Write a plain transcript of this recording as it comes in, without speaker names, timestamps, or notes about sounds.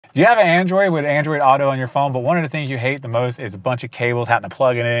Do you have an Android with Android Auto on your phone, but one of the things you hate the most is a bunch of cables, having to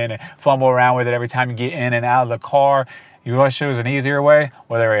plug it in and fumble around with it every time you get in and out of the car? You want to choose an easier way?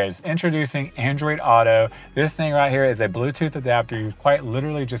 Well, there it is. Introducing Android Auto. This thing right here is a Bluetooth adapter you quite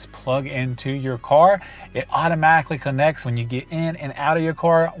literally just plug into your car. It automatically connects when you get in and out of your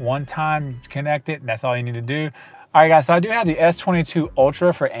car. One time connect it, and that's all you need to do. All right, guys, so I do have the S22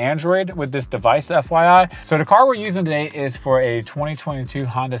 Ultra for Android with this device, FYI. So the car we're using today is for a 2022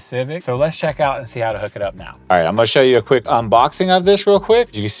 Honda Civic. So let's check out and see how to hook it up now. All right, I'm gonna show you a quick unboxing of this real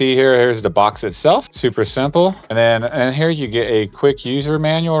quick. You can see here's the box itself, super simple. And then here you get a quick user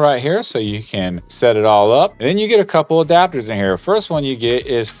manual right here so you can set it all up. And then you get a couple adapters in here. First one you get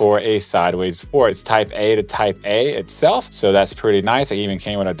is for a sideways port. It's type A to type A itself. So that's pretty nice. It even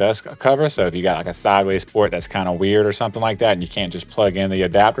came with a dust cover. So if you got like a sideways port that's kind of weird or something like that and you can't just plug in the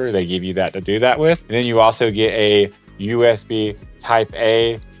adapter, they give you that to do that with. And then you also get a USB type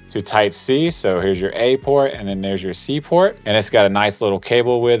A to type C. So here's your A port and then there's your C port, and it's got a nice little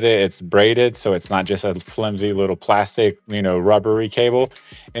cable with it. It's braided, so it's not just a flimsy little plastic, you know, rubbery cable.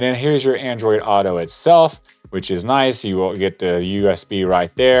 And then here's your Android Auto itself, which is nice. You will get the USB right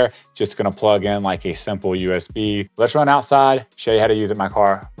there. Just gonna plug in like a simple USB. Let's run outside, show you how to use it in my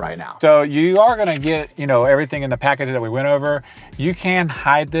car right now. So you are gonna get, you know, everything in the package that we went over. You can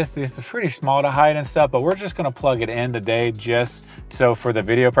hide this. This is pretty small to hide and stuff, but we're just gonna plug it in today just so for the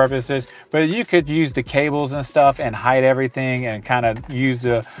video purposes. But you could use the cables and stuff and hide everything and kind of use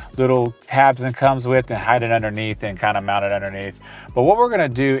the little tabs it comes with and hide it underneath and kind of mount it underneath. But what we're gonna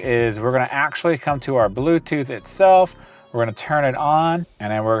do is we're gonna actually come to our Bluetooth itself. We're gonna turn it on,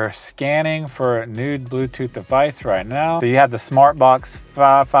 and then we're scanning for a new Bluetooth device right now. So you have the SmartBox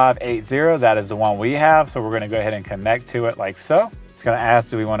 5580, that is the one we have. So we're gonna go ahead and connect to it like so. It's gonna ask,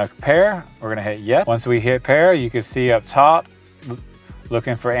 do we wanna pair? We're gonna hit yes. Once we hit pair, you can see up top,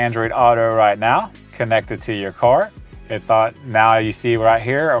 looking for Android Auto right now, connected to your car. It's not, now you see right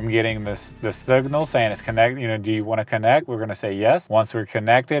here, I'm getting the signal saying it's connected. You know, do you want to connect? We're going to say yes. Once we're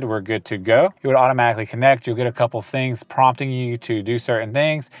connected, we're good to go. It would automatically connect. You'll get a couple things prompting you to do certain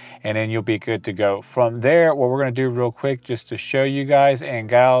things, and then you'll be good to go. From there, what we're going to do real quick, just to show you guys and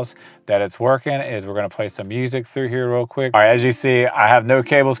gals that it's working, is we're going to play some music through here real quick. All right, as you see, I have no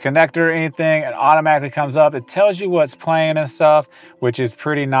cables connected or anything. It automatically comes up. It tells you what's playing and stuff, which is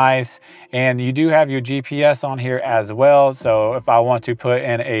pretty nice. And you do have your GPS on here as well. So if I want to put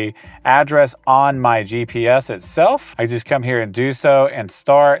in a address on my GPS itself, I just come here and do so and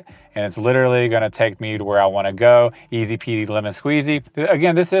start. And it's literally gonna take me to where I wanna go. Easy peasy lemon squeezy.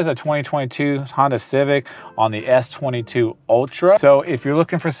 Again, this is a 2022 Honda Civic on the S22 Ultra. So if you're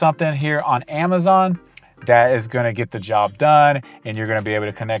looking for something here on Amazon that is gonna get the job done, and you're gonna be able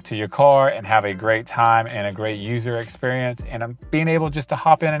to connect to your car and have a great time and a great user experience, and being able just to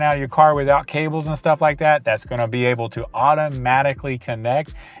hop in and out of your car without cables and stuff like that, that's gonna be able to automatically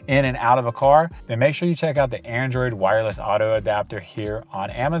connect in and out of a car, then make sure you check out the Android Wireless Auto Adapter here on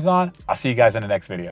Amazon. I'll see you guys in the next video.